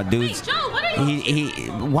right now, dudes. Wait, Joe, what are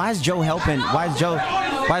you? Why is Joe helping? Why is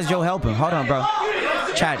Joe helping? Hold on, bro.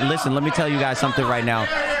 Chat, listen, let me tell you guys something right now.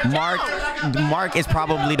 Mark is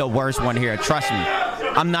probably the worst one here. Trust me.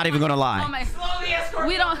 I'm not even going to lie.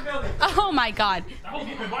 We don't. Oh my God.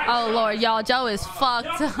 Oh Lord, y'all. Joe is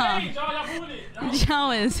fucked up. Joe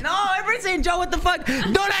is. No, everybody's saying, Joe, what the fuck?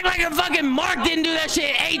 Don't act like a fucking Mark didn't do that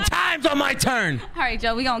shit 8 times on my turn. All right,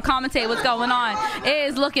 Joe. We gonna commentate what's going on. It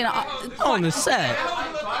is looking on the set.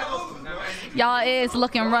 Y'all, it is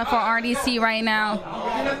looking rough for RDC right now.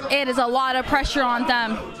 It is a lot of pressure on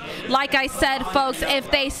them. Like I said, folks,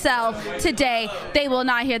 if they sell today, they will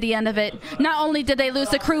not hear the end of it. Not only did they lose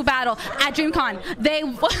the crew battle at DreamCon, they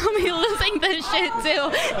will be losing this shit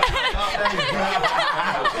too.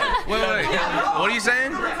 Wait. What are you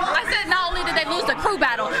saying? I said not only did they lose the crew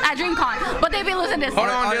battle at DreamCon, but they'll be losing this. Hold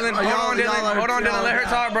on, Dylan. Let her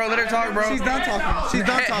talk, bro. She's done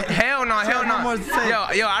talking. Hell no.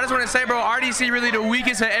 Yo, I just want to say, bro, RDC really the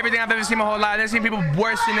weakest at everything I've ever seen my whole life. I've never seen people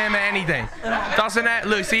worse than them at anything. Thoughts on that?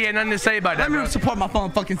 Look, see, he had nothing to say about that, Let me support my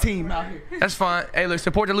fucking team out here. That's fine. Hey, look,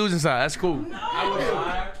 support the losing side. That's cool.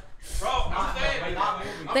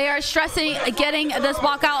 They are stressing getting this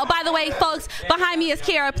walk out. Oh, by the way, folks, behind me is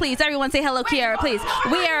Kiara. Please, everyone say hello, Kiara, please.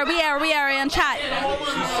 We are in chat.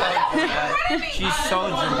 She's so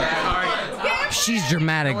dramatic. She's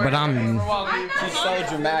dramatic, but I'm. She's so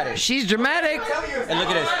dramatic. She's dramatic. And look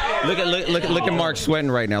at this. Look at Mark sweating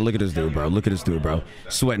right now. Look at this dude, bro. Look at this dude, bro.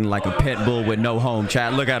 Sweating like a pit bull with no home.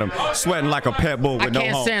 Chad, look at him. Sweating like a pit bull with no home.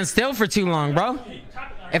 I can't stand still for too long, bro.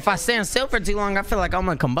 If I stand still for too long, I feel like I'm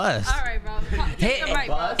gonna combust. All right, bro.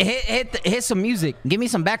 Hit some music. Give me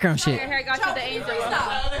some background shit. Here, I got you the angel.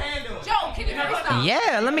 Joe, can you freestyle?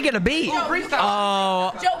 Yeah, let me get a beat.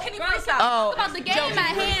 Oh. Joe, can you freestyle? Oh. It's about the game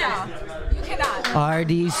at hand. You cannot.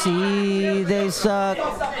 RDC, they suck.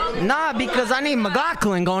 Nah, because I need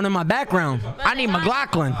McLaughlin going in my background. I need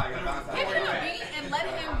McLaughlin. Give him a beat and let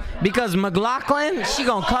him. Because McLaughlin, she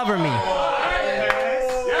gonna cover me.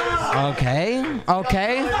 Okay.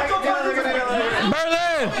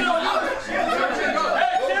 Berlin!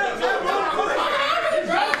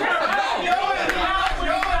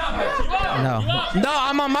 No,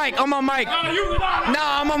 I'm on mic. No, I'm on mic.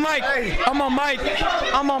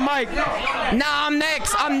 Nah, I'm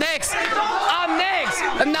next.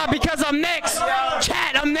 Not because I'm next.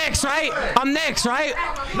 Chat, I'm next, right?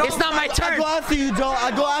 No, it's not my turn. I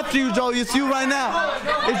go after you, Joe. It's you right now.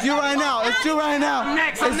 It's you right now,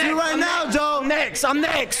 Joe. I'm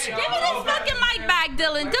next. Give me this fucking mic back,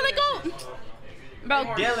 Dylan. Dylan, go.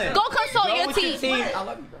 Bro, Dylan, go consult your team.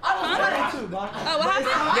 Huh? Oh, what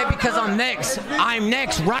happened? Yeah, because I'm next. I'm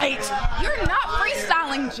next, right? You're not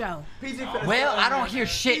freestyling, Joe. Well, I don't hear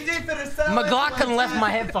shit. McLaughlin left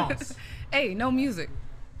my headphones. Hey, no music.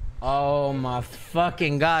 Oh my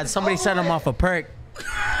fucking God. Somebody set him off a perk.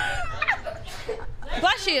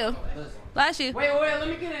 Bless you. Wait, let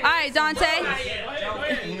me get it. All right, Dante.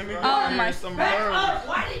 Oh my.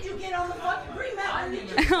 Why did you get on the fucking green mountain?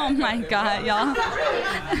 Oh my God, y'all.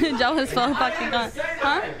 Joe is so fucking gone.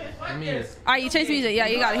 Huh? All right, you change music. Yeah,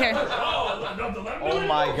 you got it here. Oh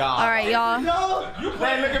my God. All right, y'all.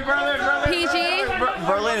 Man, look at Berlin. PG.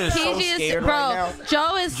 Berlin is so scared right now.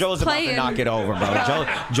 Joe's playing. About to knock it over, bro.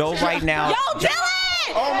 Joe right now. Yo, Dylan!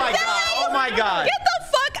 Oh my God. Oh my God. Get the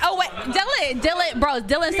fuck away. Dylan, bro.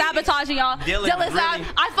 Dylan sabotaging y'all. Dylan really?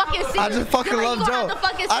 I fucking see. I just fucking love Joe.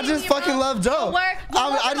 I just fucking love Joe.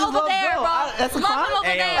 I just love Joe. That's a crime.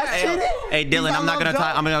 Hey, Dylan, I'm not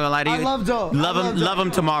gonna lie to you. I love Joe. Love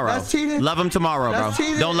him tomorrow. That's cheating. Love him tomorrow, bro.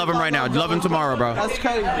 Don't love him right now. Love him tomorrow, bro. That's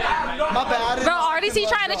crazy. My bad. Bro, RDC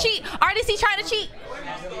trying to cheat.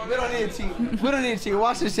 We don't need to cheat.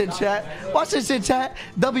 Watch this shit, chat.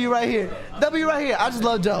 W right here. I just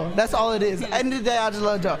love Joe. That's all it is. End of the day, I just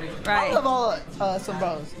love Joe. Right. I love all some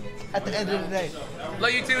bros. At the end of the day.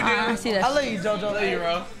 Love you too, dude. I see this. I love you, JoJo. Love you,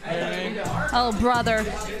 bro. Oh, brother.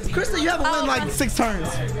 Krista, you haven't won like 6 turns.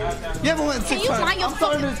 You haven't won 6 turns. Can you mind your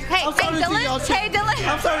fucking... Hey, Dylan.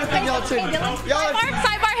 I'm starting to think y'all cheating.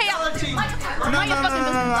 Sidebar, hey, y'all. No.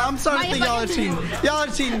 I'm starting to think y'all are cheating. Y'all are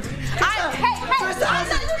cheating.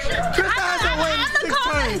 Krista hasn't won 6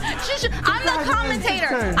 turns. I'm the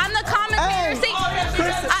commentator. I'm the commentator.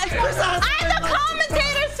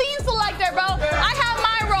 Scene selector, bro. I have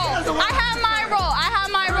my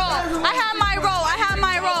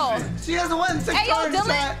role. She hasn't won 6 Hey, yo, turns.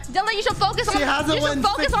 Dylan, you should focus on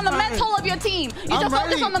the mental of your team. You should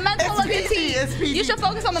focus on the mental of your team. You should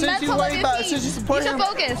focus on the mental of your team. Since you support him.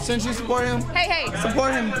 Since you support him. Hey.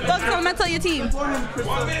 Support him. Focus on the mental of your team.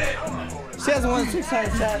 She hasn't won 6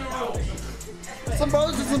 turns, chat. Some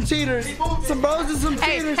bros and some cheaters. Hey,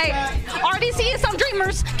 RDC and some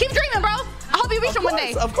dreamers. Keep dreaming, bro. I hope you reach him one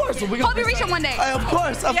day. Of course. Hope you reach him one day. Of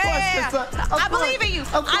course. Yeah. I believe in you.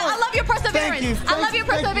 I love your perseverance. I love your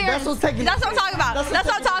perseverance. That's what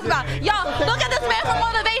I'm talking about. Y'all, look at this man for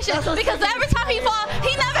motivation. Because every time he falls,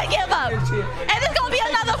 he never give up. And there's going to be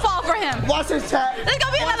another fall for him. Watch this, chat. There's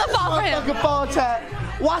going to be another fall for him.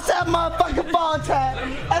 Watch that motherfucking fall, chat.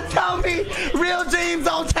 And tell me real dreams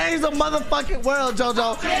don't change the motherfucking world,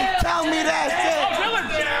 JoJo. Tell me that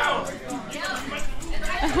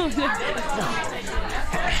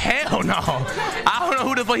Hell no. I don't know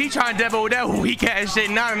who the fuck he trying to demo with that weak ass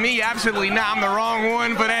shit. Not me. Absolutely not. I'm the wrong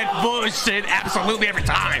one for that bullshit. Absolutely every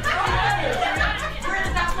time.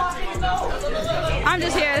 I'm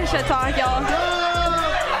just here to shit talk, y'all.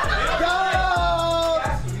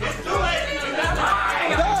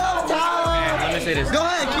 Go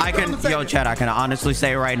ahead. Chad, I can honestly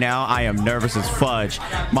say right now, I am nervous as fudge.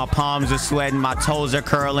 My palms are sweating, my toes are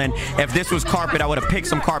curling. If this was carpet, I would have picked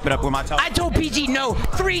some carpet up with my toes. I told PG no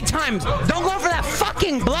 3 times. Don't go for that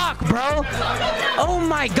fucking block, bro. Oh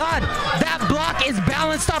my God. That block is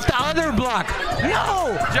balanced off the other block.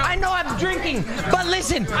 No. I know I'm drinking, but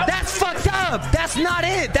listen, that's fucked up. That's not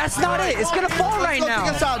it. It's going to fall right now.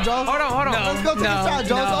 Let's go take a shot, Joe. Hold on. Let's go take a shot,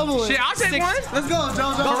 Joe. It's over with. Shit, I'll take one. Let's go,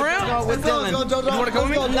 JoJo. For real? Let's go, JoJo. You want to go with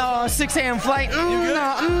homie? No, 6 a.m. flight.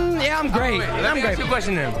 Yeah, I'm great. Let me ask you a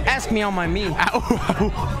question then. Ask me on my me.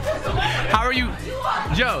 How are you,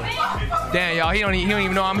 Joe? Damn, y'all, he don't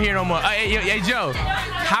even know I'm here no more. Hey, Joe,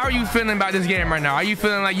 how are you feeling about this game right now? Are you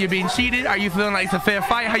feeling like you're being cheated? Are you feeling like it's a fair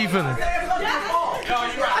fight? How you feeling?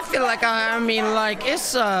 I feel like I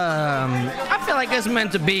feel like it's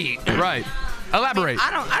meant to be. Right. Elaborate.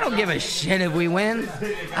 I don't give a shit if we win.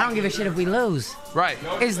 I don't give a shit if we lose. Right.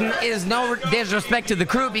 Is no disrespect to the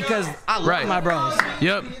crew because I love my bros.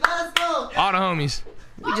 Yep. All the homies.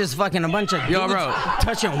 We just fucking a bunch of dudes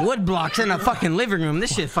touching wood blocks in a fucking living room.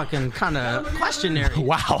 This shit fucking kind of questionary.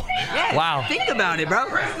 Wow. Yeah, wow. Think about it, bro.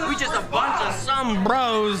 We just a bunch of some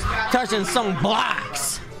bros touching some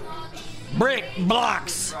blocks. Brick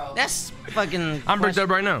blocks. That's fucking... I'm bricked up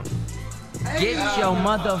right now. Get your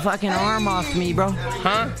motherfucking arm off me, bro.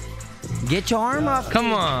 Huh? Get your arm off me.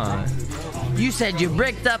 Come on. You said you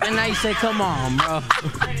bricked up and now you say, come on, bro.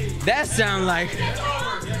 That sound like...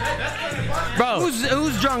 Bro.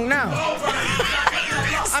 Who's drunk now?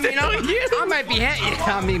 I mean, I might be...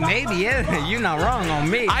 I mean, maybe, yeah. You're not wrong on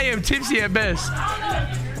me. I am tipsy at best.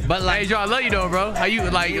 But like, hey, Joe, I love you though, bro. How you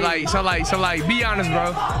like, be honest,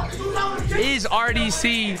 bro. Is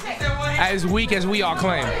RDC as weak as we all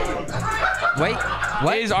claim? Wait,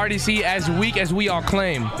 what? Is RDC as weak as we all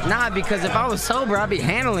claim? Nah, because if I was sober, I'd be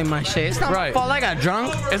handling my shit. It's not my fault I got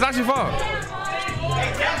drunk. It's not your fault.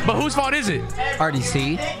 But whose fault is it?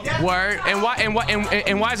 RDC. Word. And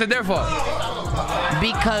why is it their fault?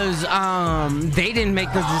 Because they didn't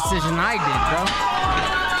make the decision I did, bro.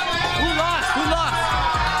 Who lost?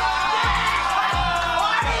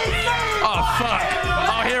 Oh fuck.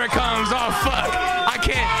 Oh, here it comes. Oh fuck. I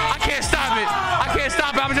can't stop it.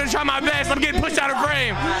 I'm just trying my best. I'm getting pushed out of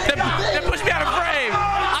frame. They pushed me out of frame.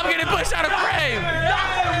 I'm getting pushed out of frame.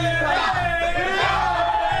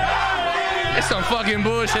 It's some fucking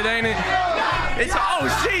bullshit, ain't it? Oh,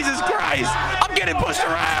 Jesus Christ. I'm getting pushed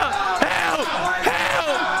around.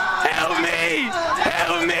 Help me.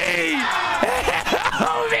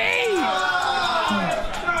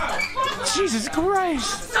 Jesus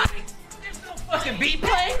Christ. Fucking beat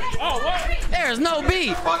playing? Oh, what? There's no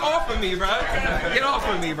beat. Fuck off of me, bro. Get off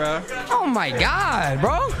of me, bro. Oh my God,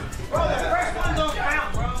 bro.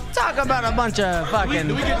 Talk about a bunch of fucking...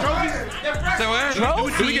 Do we get trophies? Say what?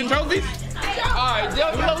 Trophies? Do we get trophies? All right,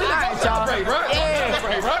 y'all. Celebrate, bro.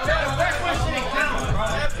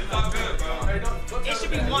 It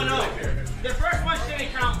should be 1-0. The first one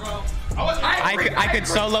shouldn't count, bro. I could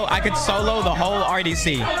solo the whole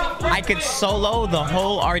RDC. I could solo the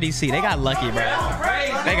whole RDC. They got lucky, bro.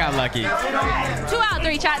 They got lucky. 2 out of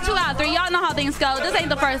 3, chat. 2 out of 3. Y'all know how things go. This ain't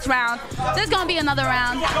the first round. There's gonna be another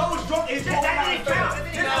round.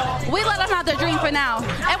 We let them have their drink for now.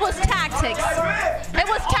 It was tactics.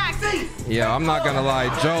 Yeah, I'm not gonna lie.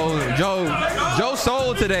 Joe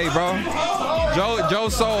sold today, bro. Joe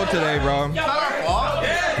sold today, bro.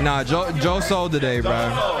 Nah, Joe sold today,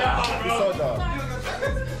 bro.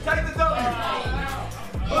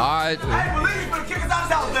 Alright.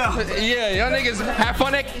 Yeah, y'all niggas have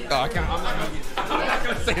fun. I'm not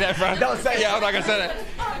gonna say that, bro. Don't say it. Yeah, I'm not gonna say that.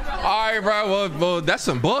 Alright, bro. Well, that's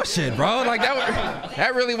some bullshit, bro. Like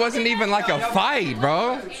that really wasn't even like a fight,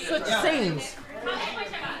 bro. Such scenes.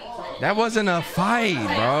 That wasn't a fight,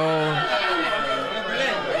 bro.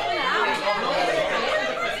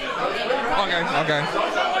 Okay.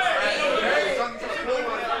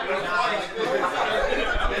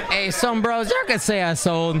 Hey, some bros, y'all can say I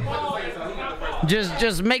sold.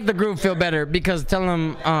 Just make the group feel better because tell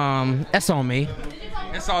them that's on me.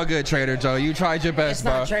 It's all good, Trader Joe. You tried your best,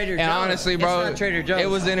 bro. Trader Joe. And honestly, bro, it's not Trader Joe's. It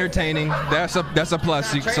was entertaining. That's a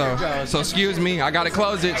plus. So excuse me. I gotta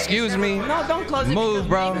close it. Excuse me. No, don't close it. Move,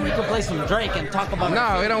 bro. We can play some Drake and talk about.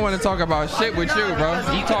 No, we don't want to talk about shit with you, bro.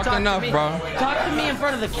 You talked enough, bro. Talk to me in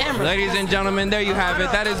front of the camera. Ladies and gentlemen, there you have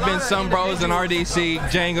it. That has been Some Bros and RDC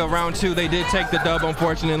Jenga round 2. They did take the dub,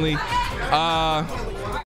 unfortunately.